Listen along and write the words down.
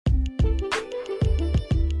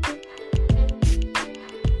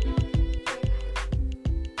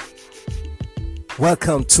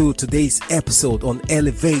Welcome to today's episode on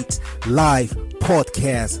Elevate Live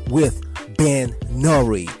Podcast with Ben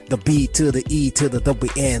Nori, the B to the E to the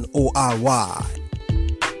WNORY.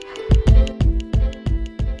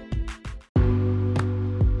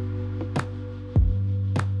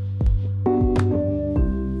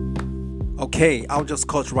 Okay, I'll just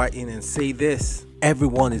cut right in and say this.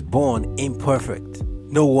 Everyone is born imperfect.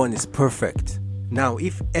 No one is perfect. Now,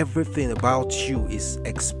 if everything about you is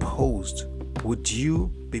exposed, would you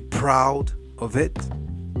be proud of it?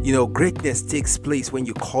 You know, greatness takes place when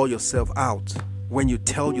you call yourself out. When you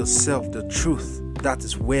tell yourself the truth, that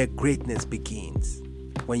is where greatness begins.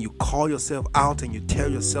 When you call yourself out and you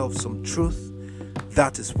tell yourself some truth,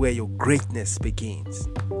 that is where your greatness begins.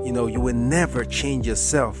 You know, you will never change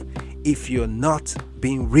yourself if you're not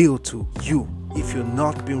being real to you, if you're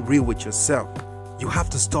not being real with yourself. You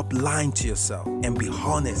have to stop lying to yourself and be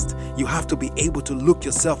honest. You have to be able to look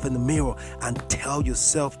yourself in the mirror and tell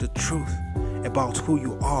yourself the truth about who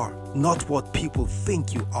you are, not what people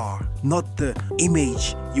think you are, not the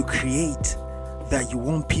image you create that you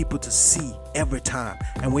want people to see every time.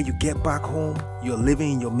 And when you get back home, you're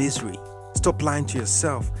living in your misery. Stop lying to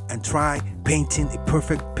yourself and try painting a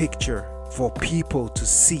perfect picture for people to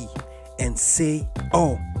see and say,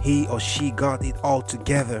 oh, he or she got it all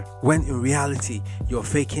together, when in reality, you're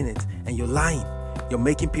faking it and you're lying. You're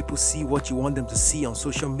making people see what you want them to see on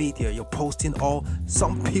social media. You're posting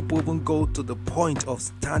some people even go to the point of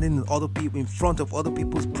standing in front of other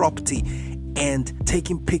people's property and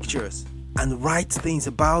taking pictures and write things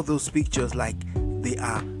about those pictures like they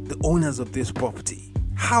are the owners of this property.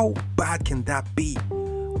 How bad can that be?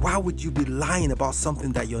 Why would you be lying about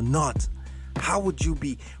something that you're not? How would you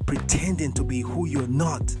be pretending to be who you're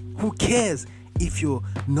not? Who cares if you're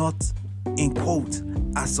not, in quote,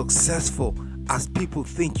 as successful as people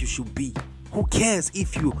think you should be? Who cares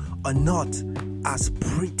if you are not as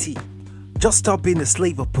pretty? Just stop being a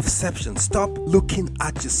slave of perception. Stop looking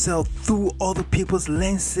at yourself through other people's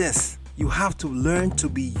lenses. You have to learn to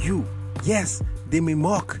be you. Yes, they may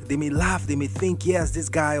mock, they may laugh, they may think, yes, this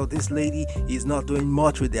guy or this lady is not doing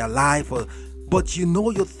much with their life, but you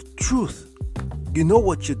know your truth. You know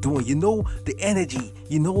what you're doing. You know the energy.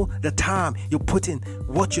 You know the time you're putting,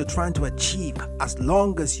 what you're trying to achieve. As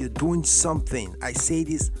long as you're doing something, I say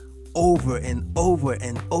this over and over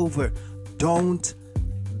and over. Don't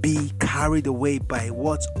be carried away by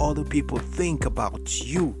what other people think about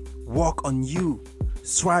you. Work on you.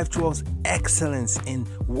 Strive towards excellence and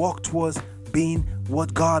work towards being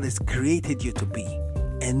what God has created you to be,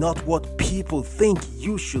 and not what people think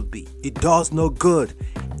you should be. It does no good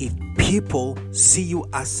if people see you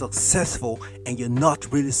as successful and you're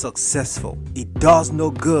not really successful. It does no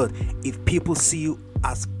good if people see you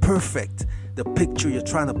as perfect, the picture you're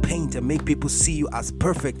trying to paint, and make people see you as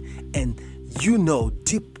perfect, and you know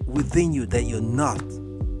deep within you that you're not,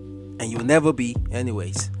 and you'll never be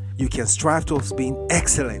anyways. You can strive towards being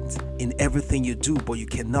excellent in everything you do, but you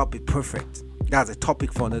cannot be perfect. That's a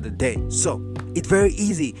topic for another day. So, it's very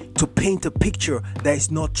easy to paint a picture that is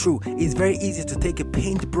not true. It's very easy to take a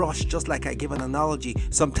paintbrush, just like I gave an analogy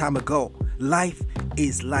some time ago. Life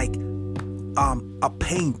is like a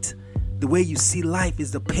paint. The way you see life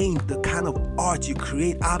is the paint, the kind of art you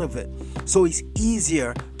create out of it. So it's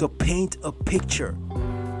easier to paint a picture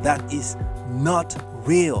that is not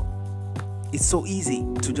real. It's so easy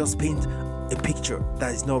to just paint a picture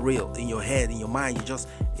that is not real in your head, in your mind. You just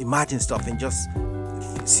imagine stuff and just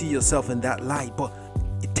see yourself in that light. But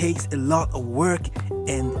it takes a lot of work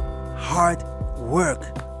and hard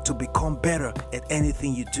work to become better at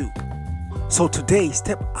anything you do. So today,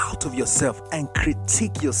 step out of yourself and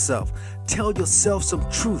critique yourself. Tell yourself some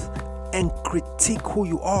truth and critique who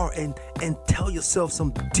you are, and tell yourself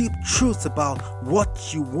some deep truths about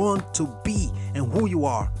what you want to be and who you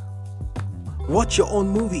are. Watch your own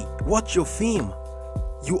movie. Watch your film.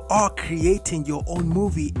 You are creating your own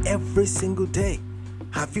movie every single day.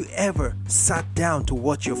 Have you ever sat down to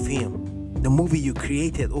watch your film? The movie you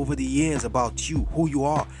created over the years about you, who you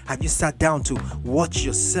are. Have you sat down to watch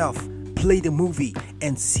yourself play the movie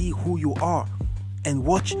and see who you are? And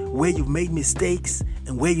watch where you've made mistakes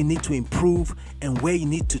and where you need to improve and where you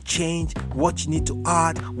need to change, what you need to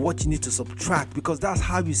add, what you need to subtract, because that's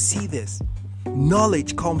how you see this.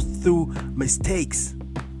 Knowledge comes through mistakes.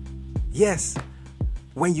 Yes,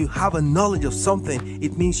 when you have a knowledge of something,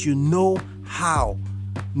 it means you know how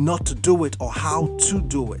not to do it or how to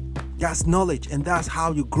do it. That's knowledge, and that's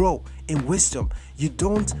how you grow in wisdom. You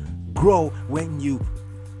don't grow when you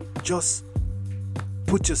just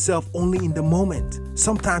put yourself only in the moment.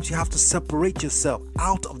 Sometimes you have to separate yourself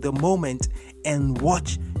out of the moment and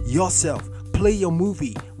watch yourself. Play your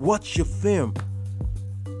movie, watch your film,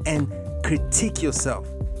 and critique yourself.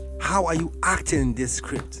 How are you acting in this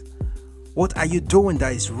script? What are you doing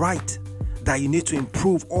that is right, that you need to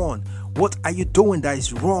improve on? What are you doing that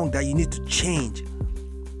is wrong, that you need to change?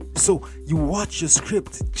 So you watch your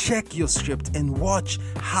script, check your script, and watch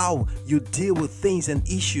how you deal with things and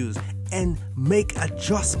issues and make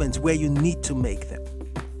adjustments where you need to make them.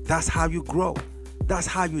 That's how you grow. That's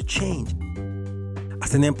how you change.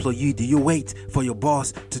 As an employee, do you wait for your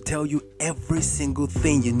boss to tell you every single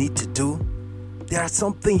thing you need to do? There are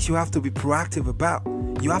some things you have to be proactive about.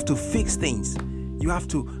 You have to fix things. You have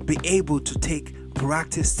to be able to take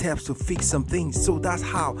proactive steps to fix some things. So that's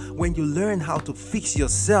how, when you learn how to fix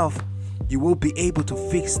yourself, you will be able to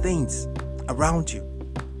fix things around you.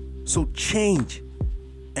 So change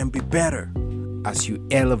and be better as you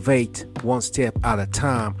elevate one step at a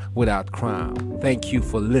time without crime. Thank you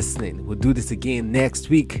for listening. We'll do this again next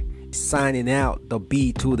week. Signing out, the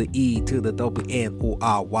B to the E to the double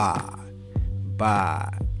N-O-R-Y.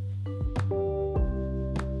 Bye.